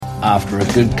after a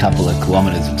good couple of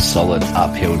kilometres of solid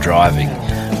uphill driving,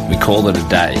 we call it a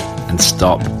day and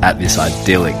stop at this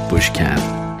idyllic bush camp.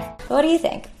 What do you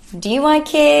think? Do you want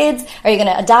kids? Are you going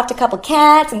to adopt a couple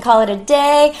cats and call it a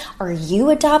day? Are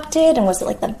you adopted and was it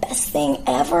like the best thing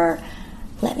ever?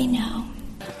 Let me know.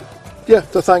 Yeah,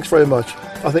 so thanks very much.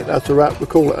 I think that's a wrap. We'll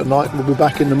call it a night. We'll be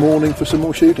back in the morning for some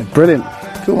more shooting. Brilliant.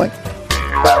 Cool, mate.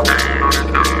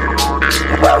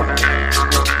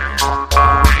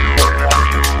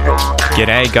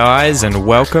 G'day guys and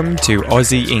welcome to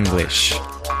Aussie English.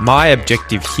 My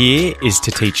objective here is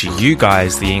to teach you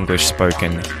guys the English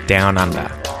spoken down under.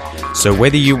 So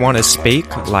whether you want to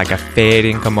speak like a fair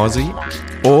dinkum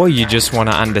Aussie, or you just want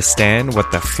to understand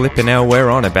what the flippin' hell we're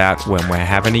on about when we're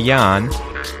having a yarn,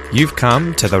 you've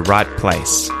come to the right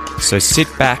place. So sit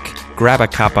back, grab a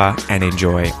cuppa and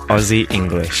enjoy Aussie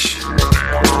English.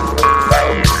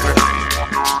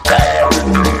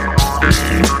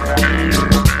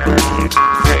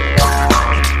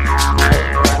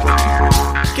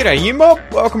 G'day you mob,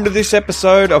 welcome to this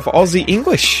episode of Aussie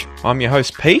English. I'm your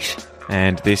host Pete,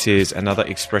 and this is another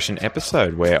expression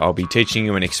episode where I'll be teaching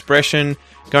you an expression,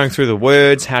 going through the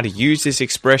words, how to use this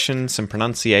expression, some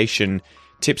pronunciation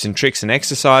tips and tricks and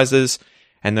exercises,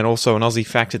 and then also an Aussie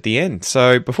fact at the end.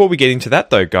 So before we get into that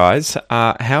though guys,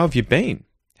 how have you been?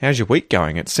 How's your week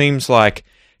going? It seems like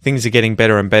things are getting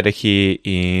better and better here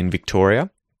in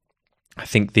Victoria. I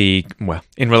think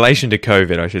in relation to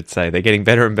COVID, I should say, they're getting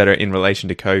better and better in relation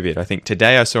to COVID. I think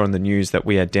today I saw on the news that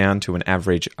we are down to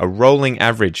a rolling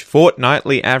average,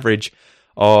 fortnightly average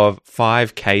of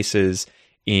 5 cases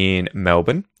in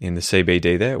Melbourne, in the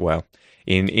CBD there. Well,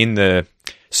 in the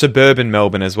suburban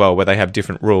Melbourne as well, where they have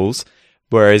different rules.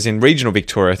 Whereas in regional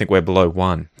Victoria, I think we're below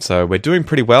 1. So we're doing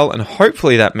pretty well, and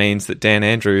hopefully that means that Dan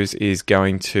Andrews is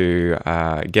going to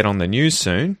get on the news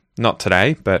soon. Not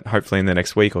today, but hopefully in the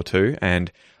next week or two, and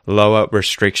lower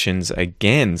restrictions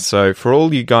again. So for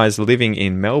all you guys living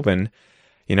in Melbourne,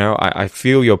 you know, I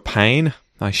feel your pain.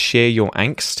 I share your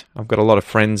angst. I've got a lot of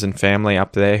friends and family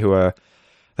up there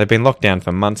they've been locked down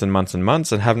for months and months and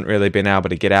months and haven't really been able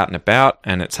to get out and about,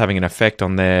 and it's having an effect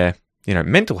on their,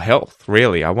 mental health,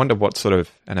 really. I wonder what sort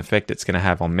of an effect it's going to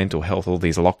have on mental health, all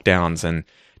these lockdowns and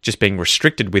just being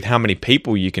restricted with how many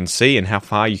people you can see and how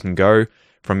far you can go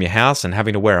from your house and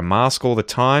having to wear a mask all the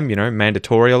time,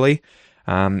 mandatorily.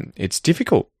 It's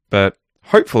difficult, but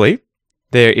hopefully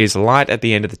there is light at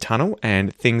the end of the tunnel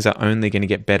and things are only going to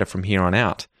get better from here on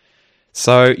out.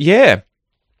 So, yeah.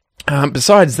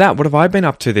 Besides that, what have I been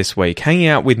up to this week? Hanging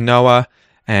out with Noah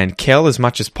and Kel as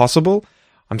much as possible.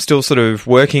 I'm still sort of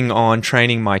working on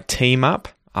training my team up.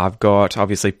 I've got,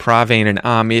 obviously, Praveen and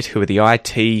Amit, who are the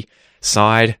IT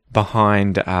side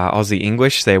behind Aussie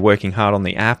English. They're working hard on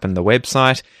the app and the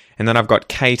website. And then I've got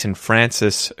Kate and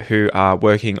Francis, who are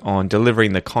working on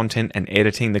delivering the content and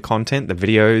editing the content, the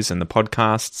videos and the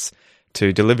podcasts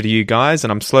to deliver to you guys.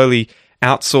 And I'm slowly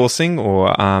outsourcing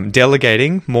or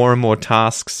delegating more and more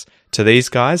tasks to these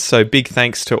guys. So big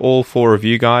thanks to all 4 of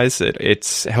you guys.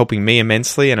 It's helping me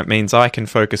immensely, and it means I can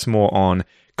focus more on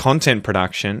content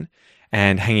production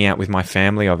and hanging out with my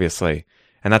family, obviously.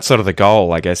 And that's sort of the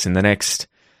goal, I guess, in the next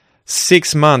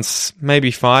 6 months,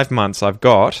 maybe 5 months I'm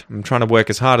trying to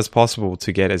work as hard as possible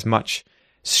to get as much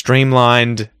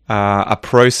streamlined a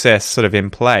process sort of in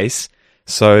place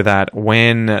so that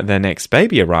when the next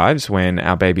baby arrives, when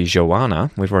our baby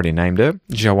Joanna, we've already named her,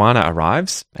 Joanna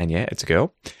arrives, and yeah, it's a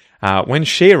girl. When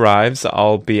she arrives,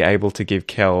 I'll be able to give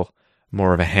Kel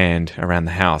more of a hand around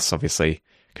the house, obviously,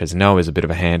 because Noah's a bit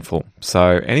of a handful.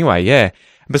 So anyway, yeah.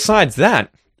 Besides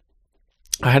that,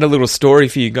 I had a little story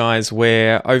for you guys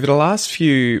where over the last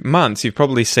few months, you've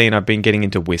probably seen I've been getting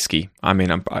into whiskey. I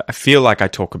mean, I feel like I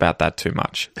talk about that too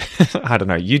much. I don't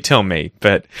know, you tell me.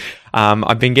 But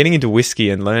I've been getting into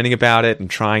whiskey and learning about it and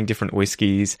trying different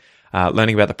whiskeys,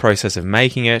 learning about the process of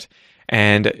making it.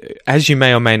 And as you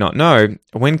may or may not know,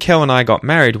 when Kel and I got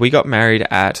married, we got married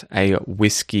at a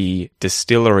whiskey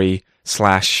distillery /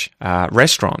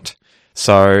 restaurant.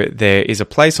 So there is a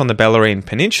place on the Bellarine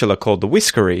Peninsula called the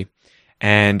Whiskery.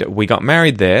 And we got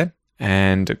married there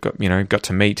and got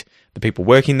to meet the people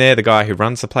working there, the guy who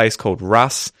runs the place called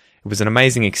Russ. It was an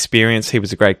amazing experience. He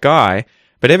was a great guy.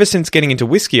 But ever since getting into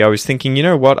whiskey, I was thinking, you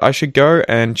know what, I should go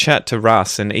and chat to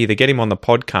Russ and either get him on the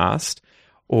podcast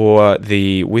or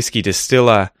the whiskey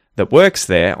distiller that works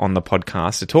there on the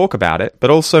podcast to talk about it. But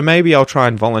also maybe I'll try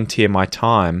and volunteer my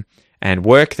time and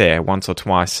work there once or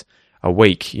twice a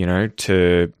week,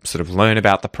 to sort of learn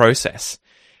about the process.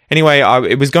 Anyway,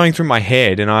 it was going through my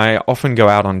head, and I often go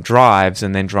out on drives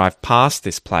and then drive past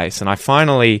this place. And I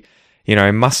finally,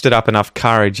 mustered up enough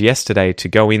courage yesterday to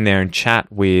go in there and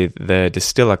chat with the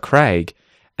distiller, Craig,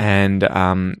 And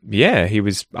he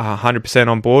was 100%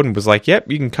 on board and was like,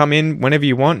 yep, you can come in whenever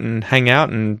you want and hang out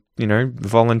and,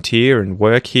 volunteer and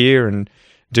work here and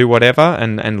do whatever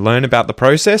and learn about the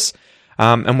process.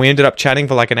 And we ended up chatting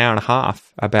for like an hour and a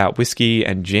half about whiskey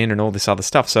and gin and all this other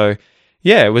stuff. So,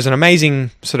 yeah, it was an amazing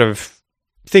sort of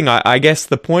thing. I guess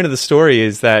the point of the story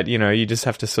is that, you just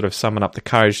have to sort of summon up the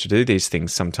courage to do these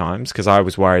things sometimes, because I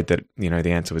was worried that,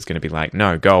 the answer was going to be like,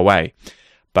 no, go away.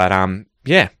 But,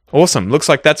 awesome. Looks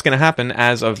like that's going to happen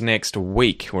as of next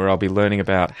week, where I'll be learning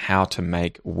about how to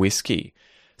make whiskey.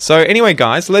 So anyway,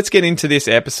 guys, let's get into this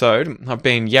episode. I've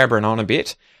been yabbering on a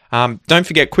bit. Don't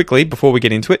forget quickly, before we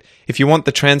get into it, if you want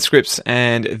the transcripts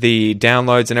and the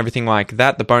downloads and everything like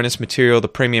that, the bonus material, the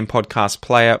premium podcast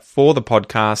player for the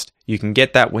podcast, you can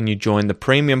get that when you join the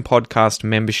premium podcast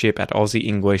membership at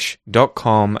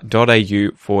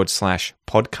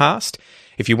aussieenglish.com.au/podcast.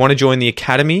 If you want to join the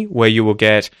academy, where you will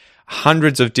get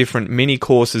hundreds of different mini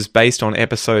courses based on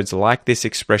episodes like this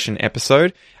expression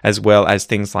episode, as well as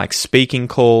things like speaking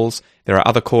calls. There are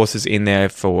other courses in there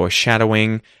for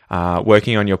shadowing,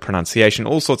 working on your pronunciation,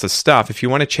 all sorts of stuff. If you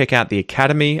want to check out the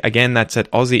academy, again, that's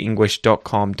at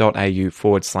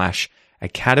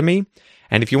aussieenglish.com.au/academy.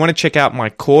 And if you want to check out my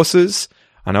courses,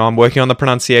 I know I'm working on the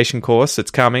pronunciation course.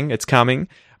 It's coming.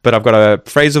 But I've got a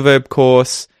phrasal verb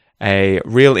course, a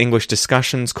real English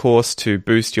discussions course to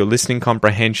boost your listening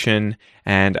comprehension,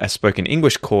 and a spoken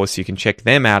English course. You can check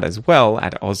them out as well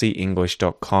at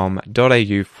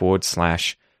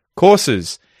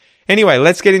aussieenglish.com.au/courses. Anyway,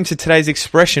 let's get into today's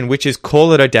expression, which is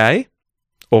call it a day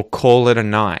or call it a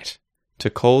night.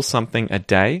 To call something a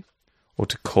day or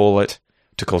to call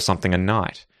something a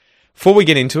night. Before we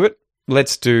get into it,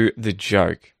 let's do the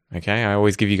joke. Okay, I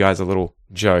always give you guys a little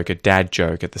joke, a dad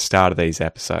joke at the start of these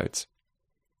episodes.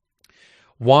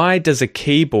 Why does a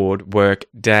keyboard work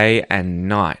day and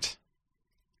night?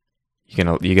 You're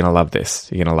gonna love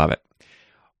this. You're gonna love it.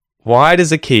 Why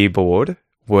does a keyboard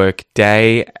work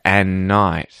day and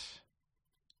night?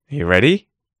 Are you ready?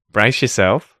 Brace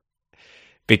yourself.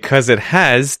 Because it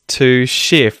has 2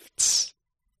 shifts.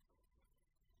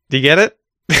 Do you get it?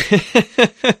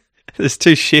 There's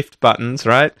 2 shift buttons,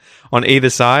 right? On either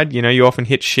side. You often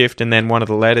hit shift and then one of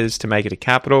the letters to make it a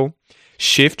capital.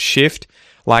 Shift,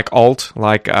 like alt,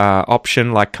 like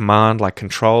option, like command, like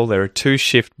control. There are 2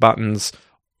 shift buttons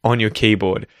on your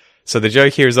keyboard. So the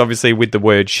joke here is obviously with the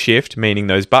word shift, meaning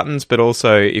those buttons, but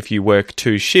also if you work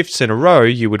 2 shifts in a row,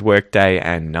 you would work day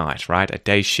and night, right? A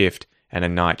day shift and a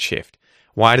night shift.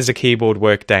 Why does a keyboard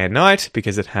work day and night?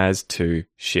 Because it has 2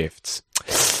 shifts.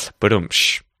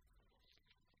 Ba-dum-sh.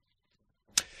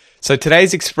 So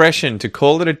today's expression, to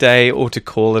call it a day or to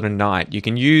call it a night, you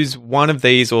can use one of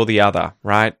these or the other,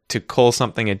 right? To call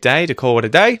something a day, to call it a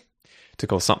day. To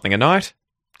call something a night,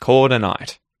 call it a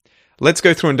night. Let's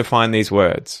go through and define these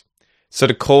words. So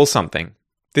to call something,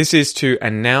 this is to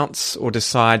announce or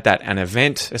decide that an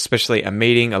event, especially a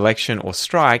meeting, election, or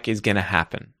strike, is going to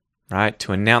happen, right?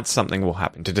 To announce something will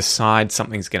happen, to decide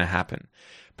something's going to happen.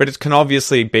 But it can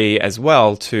obviously be as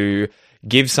well to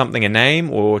give something a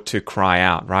name or to cry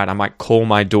out, right? I might call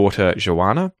my daughter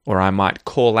Joanna, or I might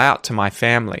call out to my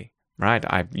family, right?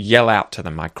 I yell out to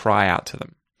them, I cry out to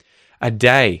them. A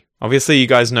day. Obviously, you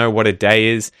guys know what a day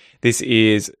is. This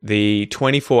is the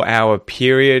 24-hour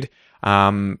period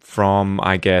from,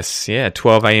 I guess,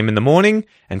 12 a.m. in the morning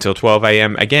until 12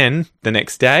 a.m. again the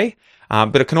next day.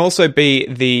 But it can also be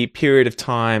the period of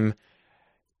time,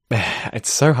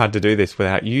 it's so hard to do this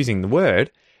without using the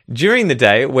word, during the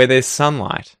day where there's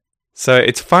sunlight. So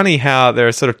it's funny how there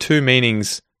are sort of 2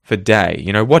 meanings for day.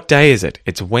 What day is it?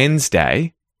 It's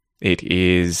Wednesday. It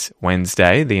is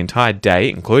Wednesday. The entire day,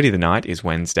 including the night, is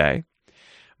Wednesday.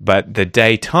 But the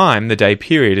daytime, the day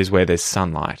period, is where there's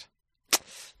sunlight.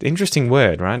 The interesting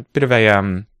word, right? Bit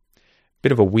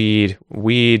of a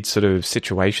weird sort of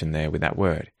situation there with that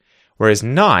word. Whereas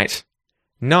night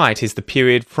is the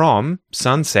period from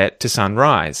sunset to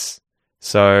sunrise.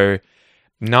 So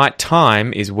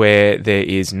nighttime is where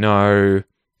there's no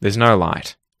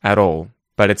light at all,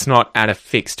 but it's not at a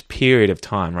fixed period of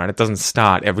time, right? It doesn't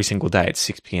start every single day at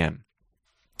 6 p.m.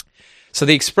 So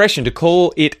the expression to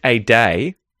call it a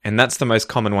day, and that's the most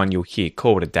common one you'll hear,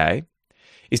 call it a day,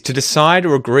 is to decide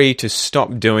or agree to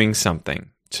stop doing something,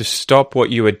 to stop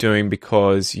what you are doing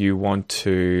because you don't want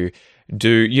to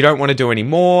do any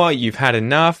more, you've had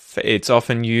enough. It's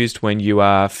often used when you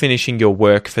are finishing your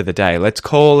work for the day. Let's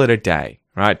call it a day.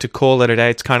 Right? To call it a day,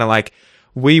 it's kind of like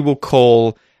we will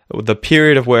call the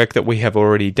period of work that we have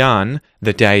already done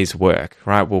the day's work,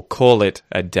 right? We'll call it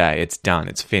a day. It's done.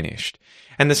 It's finished.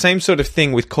 And the same sort of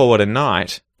thing with call it a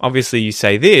night. Obviously, you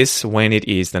say this when it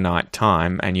is the night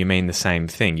time and you mean the same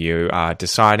thing. You are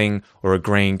deciding or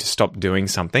agreeing to stop doing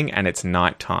something and it's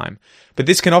night time. But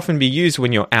this can often be used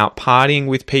when you're out partying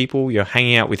with people, you're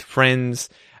hanging out with friends,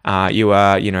 you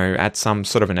are, at some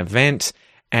sort of an event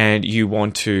and you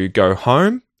want to go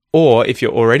home. Or if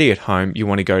you're already at home, you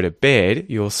want to go to bed,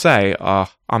 you'll say, I'm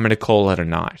going to call it a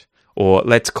night, or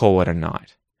let's call it a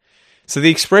night. So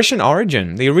the expression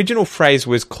origin, the original phrase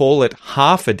was call it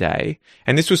half a day,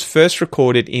 and this was first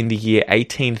recorded in the year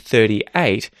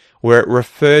 1838, where it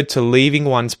referred to leaving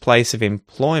one's place of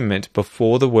employment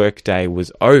before the workday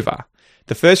was over.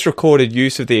 The first recorded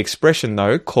use of the expression,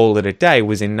 though, call it a day,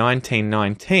 was in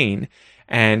 1919,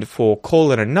 and for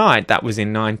call it a night, that was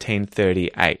in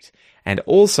 1938. And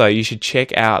also, you should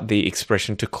check out the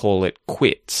expression to call it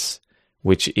quits,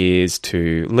 which is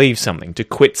to leave something, to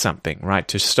quit something, right?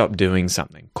 To stop doing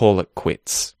something. Call it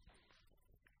quits.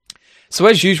 So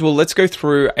as usual, let's go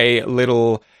through a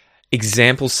little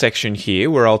example section here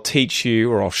where I'll teach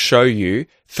you or I'll show you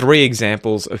 3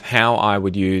 examples of how I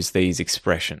would use these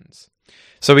expressions.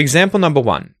 So example number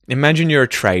 1, imagine you're a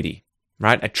tradie,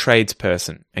 right? A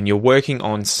tradesperson, and you're working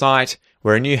on site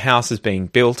where a new house is being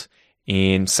built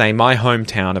in, say, my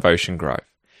hometown of Ocean Grove.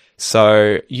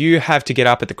 So you have to get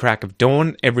up at the crack of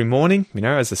dawn every morning,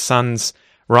 as the sun's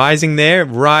rising there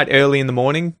right early in the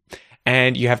morning,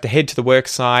 and you have to head to the work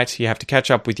site, you have to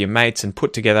catch up with your mates and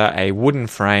put together a wooden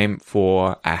frame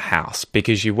for a house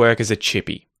because you work as a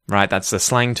chippy, right? That's the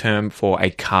slang term for a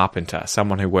carpenter,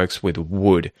 someone who works with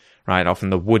wood, right?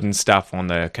 Often the wooden stuff on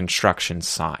the construction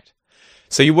site.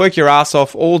 So you work your ass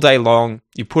off all day long,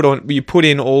 you put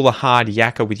in all the hard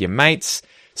yakka with your mates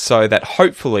so that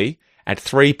hopefully at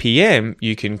 3 p.m.,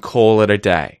 you can call it a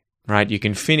day, right? You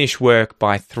can finish work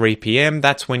by 3 p.m.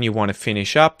 That's when you want to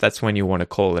finish up. That's when you want to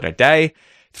call it a day.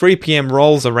 3 p.m.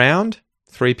 rolls around.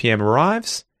 3 p.m.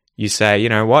 arrives. You say, you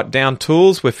know what? Down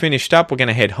tools. We're finished up. We're going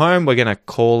to head home. We're going to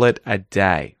call it a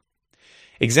day.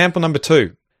 Example number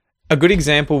 2. A good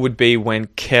example would be when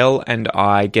Kel and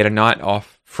I get a night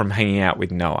off from hanging out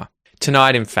with Noah.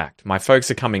 Tonight, in fact, my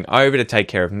folks are coming over to take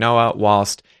care of Noah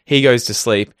whilst he goes to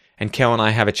sleep, and Kel and I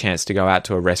have a chance to go out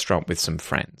to a restaurant with some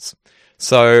friends.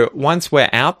 So once we're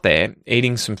out there,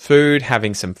 eating some food,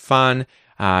 having some fun,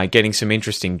 getting some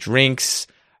interesting drinks,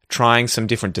 trying some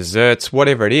different desserts,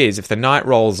 whatever it is, if the night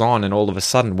rolls on and all of a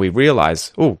sudden we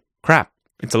realize, oh, crap,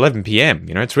 it's 11 p.m.,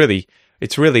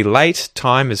 it's really late,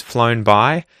 time has flown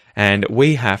by, and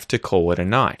we have to call it a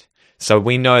night. So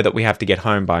we know that we have to get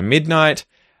home by midnight.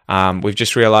 We've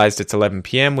just realized it's 11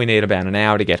 p.m. We need about an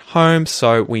hour to get home,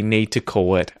 so we need to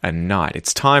call it a night.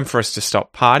 It's time for us to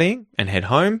stop partying and head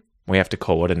home. We have to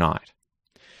call it a night.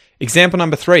 Example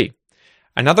number 3.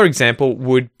 Another example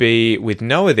would be with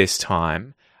Noah this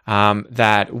time,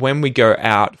 that when we go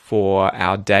out for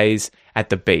our days at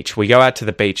the beach, we go out to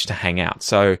the beach to hang out.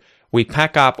 So we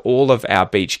pack up all of our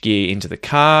beach gear into the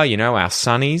car, our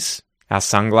sunnies, our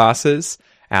sunglasses,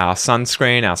 our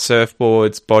sunscreen, our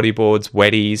surfboards, bodyboards,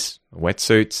 wetties,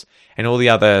 wetsuits, and all the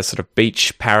other sort of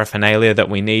beach paraphernalia that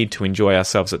we need to enjoy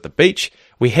ourselves at the beach.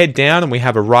 We head down and we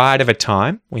have a ride of a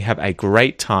time. We have a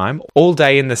great time all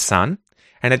day in the sun.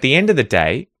 And at the end of the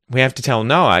day, we have to tell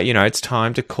Noah, it's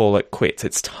time to call it quits.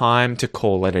 It's time to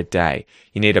call it a day.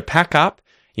 You need to pack up.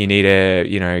 You need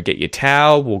to, get your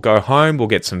towel. We'll go home. We'll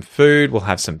get some food. We'll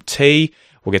have some tea.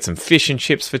 We'll get some fish and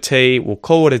chips for tea. We'll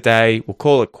call it a day. We'll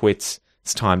call it quits.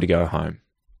 It's time to go home.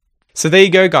 So there you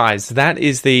go, guys. That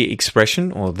is the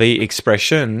expression or the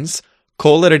expressions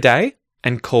call it a day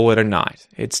and call it a night.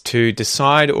 It's to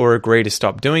decide or agree to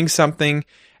stop doing something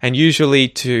and usually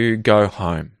to go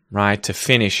home, right? To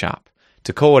finish up,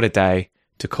 to call it a day,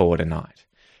 to call it a night.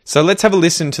 So let's have a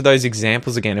listen to those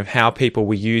examples again of how people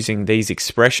were using these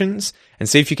expressions and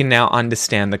see if you can now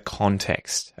understand the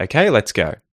context. Okay, let's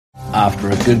go. After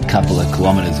a good couple of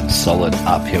kilometres of solid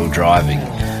uphill driving,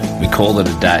 we call it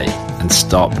a day and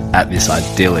stop at this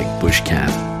idyllic bush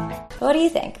camp. What do you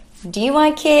think? Do you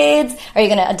want kids? Are you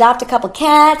going to adopt a couple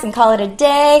cats and call it a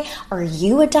day? Are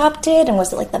you adopted and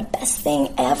was it like the best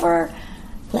thing ever?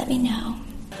 Let me know.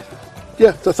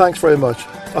 Yeah, so thanks very much.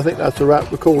 I think that's a wrap.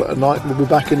 We'll call it a night. We'll be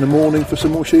back in the morning for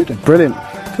some more shooting. Brilliant.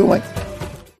 Cool, mate.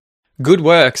 Good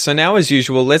work. So now, as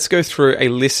usual, let's go through a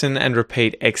listen and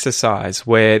repeat exercise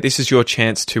where this is your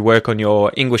chance to work on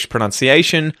your English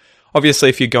pronunciation. Obviously,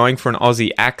 if you're going for an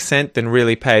Aussie accent, then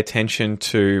really pay attention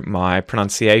to my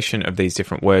pronunciation of these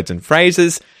different words and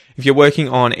phrases. If you're working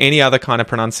on any other kind of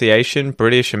pronunciation,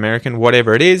 British, American,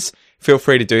 whatever it is, feel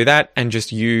free to do that and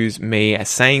just use me as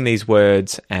saying these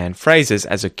words and phrases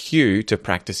as a cue to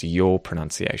practice your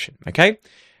pronunciation. Okay?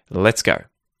 Let's go.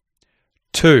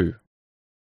 2,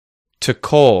 To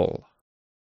call.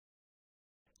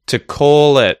 To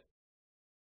call it.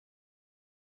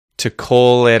 To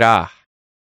call it a.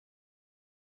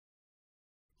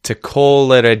 To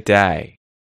call it a day.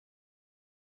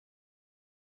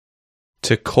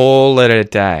 To call it a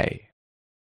day.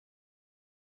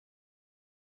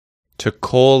 To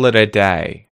call it a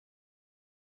day.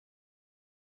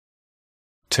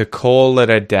 To call it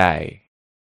a day.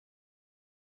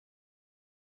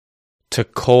 To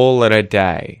call it a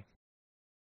day.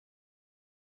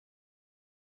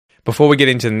 Before we get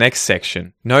into the next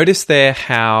section, notice there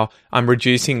how I'm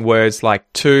reducing words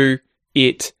like to,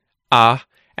 it, a,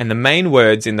 and the main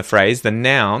words in the phrase, the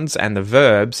nouns and the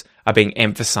verbs, are being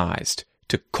emphasized.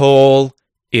 To call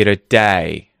it a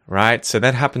day, right? So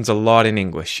that happens a lot in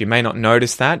English. You may not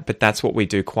notice that, but that's what we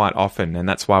do quite often, and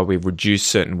that's why we reduce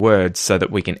certain words so that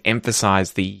we can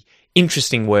emphasize the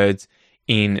interesting words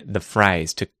in the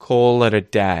phrase. To call it a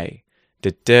day.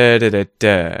 Da da da da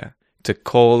da. To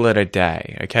call it a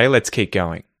day. Okay, let's keep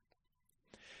going.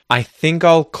 I think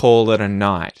I'll call it a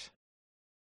night.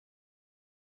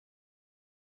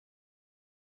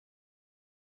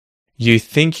 You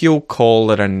think you'll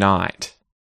call it a night.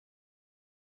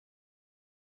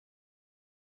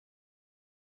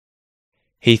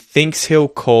 He thinks he'll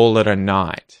call it a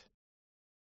night.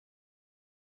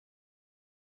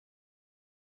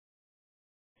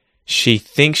 She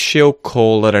thinks she'll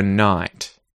call it a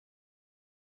night.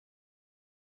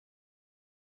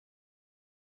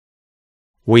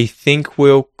 We think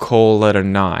we'll call it a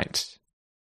night.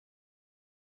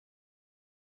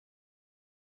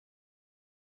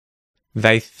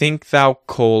 They think they'll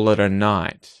call it a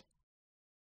night.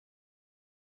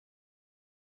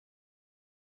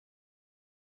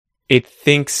 It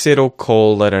thinks it'll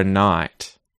call it a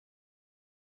night.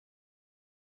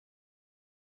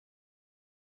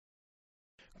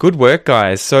 Good work,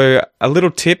 guys. So a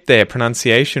little tip there,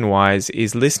 pronunciation-wise,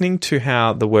 is listening to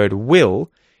how the word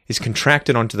will is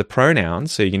contracted onto the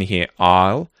pronouns. So you're going to hear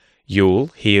I'll, you'll,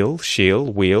 he'll, she'll,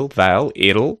 will, they'll,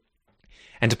 it'll.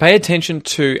 And to pay attention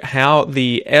to how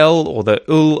the L or the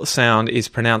ul sound is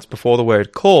pronounced before the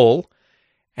word call,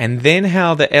 and then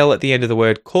how the L at the end of the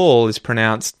word call is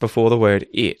pronounced before the word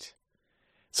it.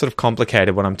 Sort of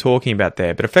complicated what I'm talking about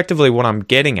there, but effectively what I'm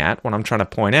getting at, what I'm trying to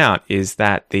point out, is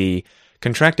that the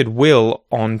contracted will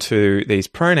onto these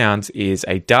pronouns is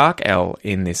a dark L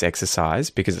in this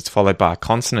exercise because it's followed by a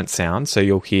consonant sound, so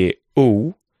you'll hear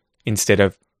oo instead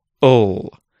of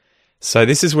ul. So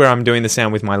this is where I'm doing the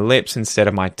sound with my lips instead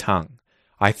of my tongue.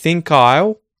 I think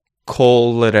I'll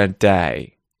call it a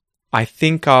day. I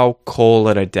think I'll call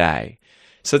it a day.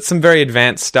 So it's some very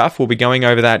advanced stuff. We'll be going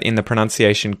over that in the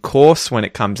pronunciation course when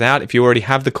it comes out. If you already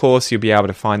have the course, you'll be able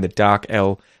to find the dark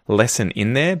L lesson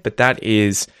in there, but that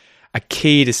is a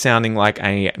key to sounding like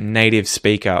a native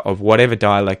speaker of whatever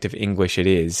dialect of English it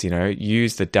is. You know,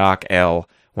 use the dark L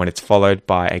when it's followed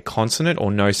by a consonant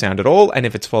or no sound at all, and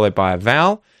if it's followed by a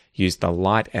vowel, use the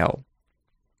light L.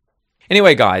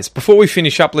 Anyway, guys, before we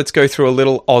finish up, let's go through a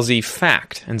little Aussie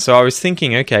fact. And so I was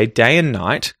thinking, okay, day and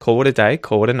night, call it a day,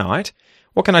 call it a night.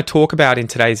 What can I talk about in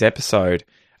today's episode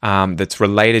that's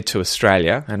related to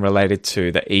Australia and related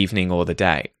to the evening or the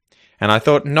day? And I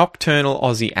thought nocturnal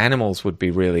Aussie animals would be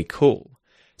really cool.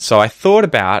 So I thought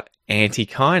about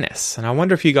antechinus, and I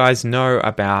wonder if you guys know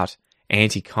about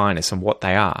antechinus and what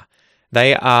they are.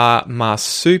 They are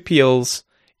marsupials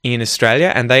in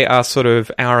Australia, and they are sort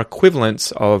of our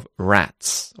equivalents of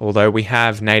rats, although we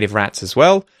have native rats as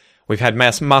well. We've had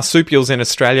marsupials in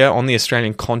Australia on the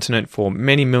Australian continent for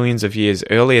many millions of years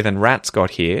earlier than rats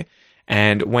got here,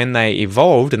 and when they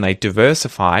evolved and they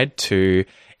diversified to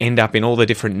end up in all the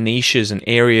different niches and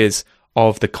areas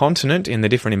of the continent in the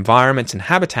different environments and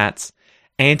habitats,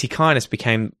 antechinus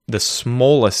became the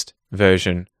smallest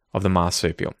version of the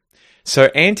marsupial. So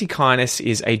antechinus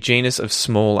is a genus of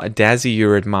small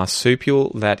dasyurid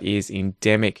marsupial that is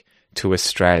endemic to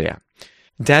Australia.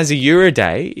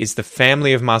 Dasyuridae is the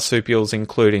family of marsupials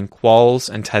including quolls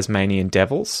and Tasmanian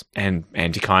devils and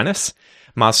antechinus.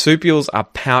 Marsupials are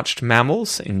pouched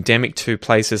mammals endemic to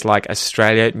places like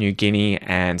Australia, New Guinea,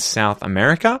 and South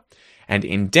America. And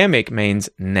endemic means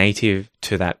native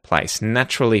to that place,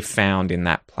 naturally found in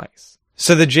that place.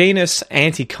 So the genus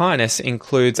Antechinus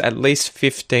includes at least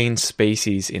 15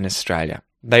 species in Australia.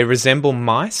 They resemble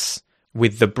mice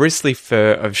with the bristly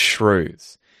fur of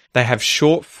shrews. They have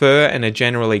short fur and are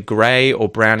generally grey or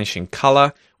brownish in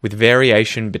colour, with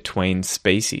variation between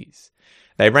species.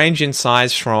 They range in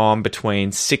size from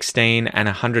between 16 and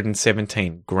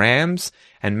 117 grams,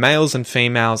 and males and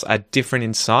females are different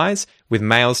in size, with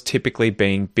males typically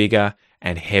being bigger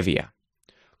and heavier.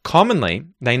 Commonly,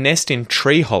 they nest in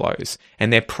tree hollows,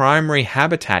 and their primary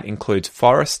habitat includes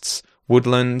forests,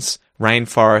 woodlands,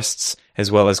 rainforests,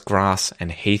 as well as grass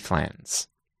and heathlands.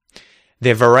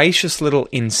 They're voracious little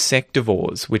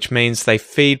insectivores, which means they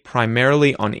feed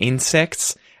primarily on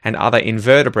insects and other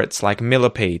invertebrates like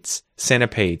millipedes,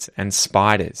 centipedes, and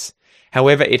spiders.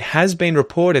 However, it has been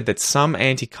reported that some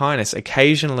Antechinus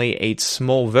occasionally eat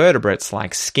small vertebrates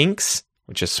like skinks,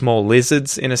 which are small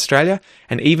lizards in Australia,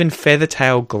 and even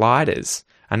feather-tailed gliders,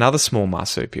 another small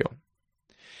marsupial.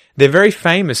 They're very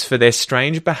famous for their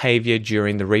strange behaviour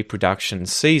during the reproduction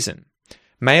season.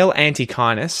 Male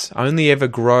Antechinus only ever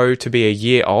grow to be a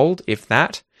year old, if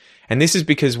that, and this is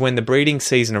because when the breeding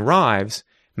season arrives,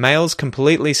 males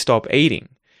completely stop eating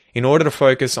in order to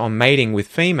focus on mating with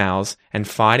females and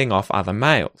fighting off other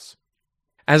males.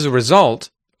 As a result,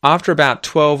 after about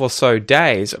 12 or so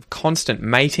days of constant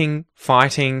mating,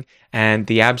 fighting, and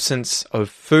the absence of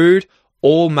food,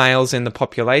 all males in the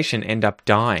population end up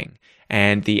dying,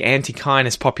 and the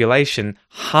Antechinus population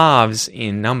halves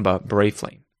in number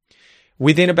briefly.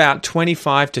 Within about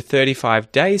 25 to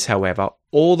 35 days, however,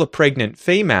 all the pregnant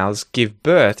females give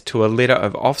birth to a litter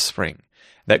of offspring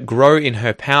that grow in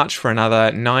her pouch for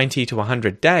another 90 to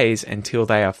 100 days until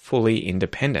they are fully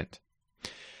independent.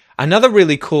 Another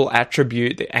really cool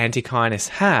attribute that Antechinus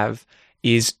have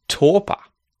is torpor.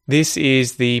 This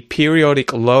is the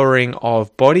periodic lowering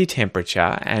of body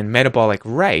temperature and metabolic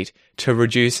rate to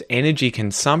reduce energy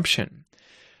consumption.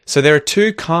 So there are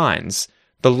two kinds.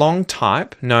 The long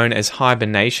type, known as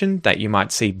hibernation, that you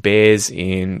might see bears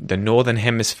in the northern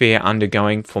hemisphere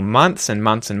undergoing for months and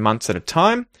months and months at a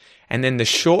time, and then the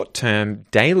short-term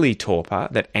daily torpor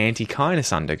that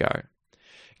Antechinus undergo.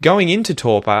 Going into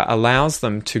torpor allows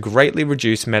them to greatly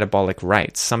reduce metabolic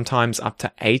rates, sometimes up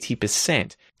to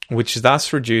 80%, which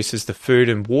thus reduces the food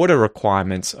and water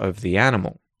requirements of the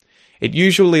animal. It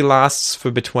usually lasts for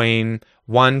between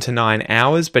 1 to 9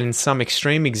 hours, but in some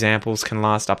extreme examples can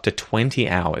last up to 20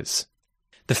 hours.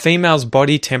 The female's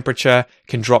body temperature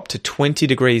can drop to 20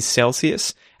 degrees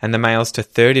Celsius and the male's to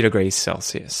 30 degrees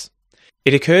Celsius.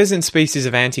 It occurs in species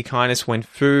of Antechinus when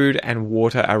food and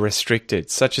water are restricted,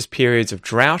 such as periods of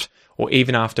drought or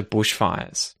even after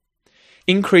bushfires.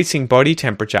 Increasing body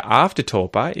temperature after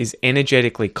torpor is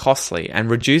energetically costly and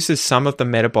reduces some of the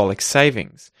metabolic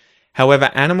savings.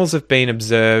 However, animals have been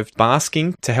observed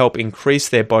basking to help increase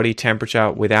their body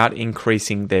temperature without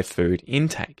increasing their food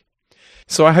intake.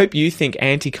 So I hope you think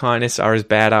Antechinus are as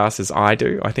badass as I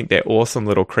do. I think they're awesome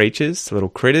little creatures, little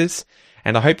critters.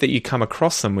 And I hope that you come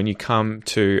across them when you come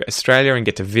to Australia and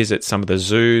get to visit some of the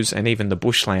zoos and even the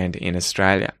bushland in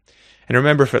Australia. And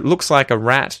remember, if it looks like a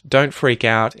rat, don't freak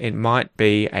out. It might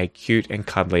be a cute and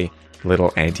cuddly little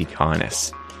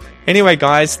Antechinus. Anyway,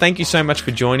 guys, thank you so much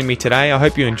for joining me today. I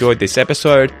hope you enjoyed this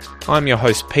episode. I'm your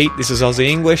host, Pete. This is Aussie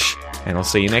English, and I'll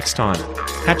see you next time.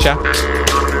 Hatcha!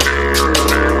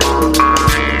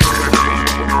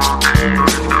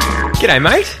 G'day,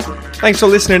 mate. Thanks for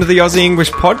listening to the Aussie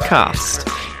English podcast.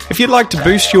 If you'd like to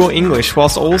boost your English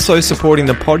whilst also supporting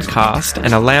the podcast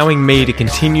and allowing me to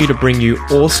continue to bring you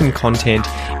awesome content,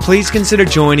 please consider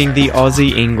joining the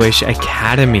Aussie English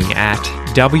Academy at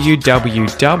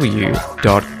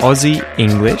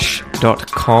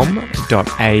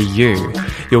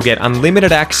www.aussieenglish.com.au. You'll get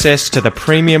unlimited access to the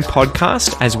premium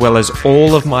podcast as well as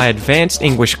all of my advanced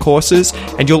English courses,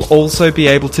 and you'll also be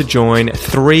able to join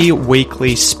 3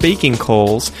 weekly speaking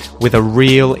calls with a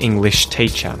real English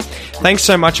teacher. Thanks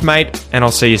so much, mate, and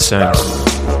I'll see you soon.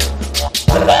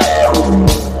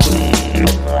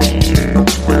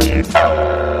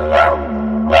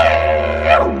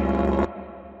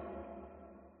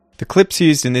 The clips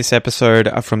used in this episode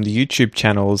are from the YouTube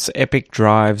channels Epic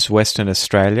Drives Western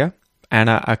Australia,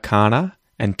 Anna Akana,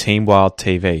 and Team Wild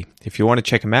TV. If you want to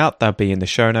check them out, they'll be in the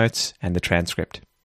show notes and the transcript.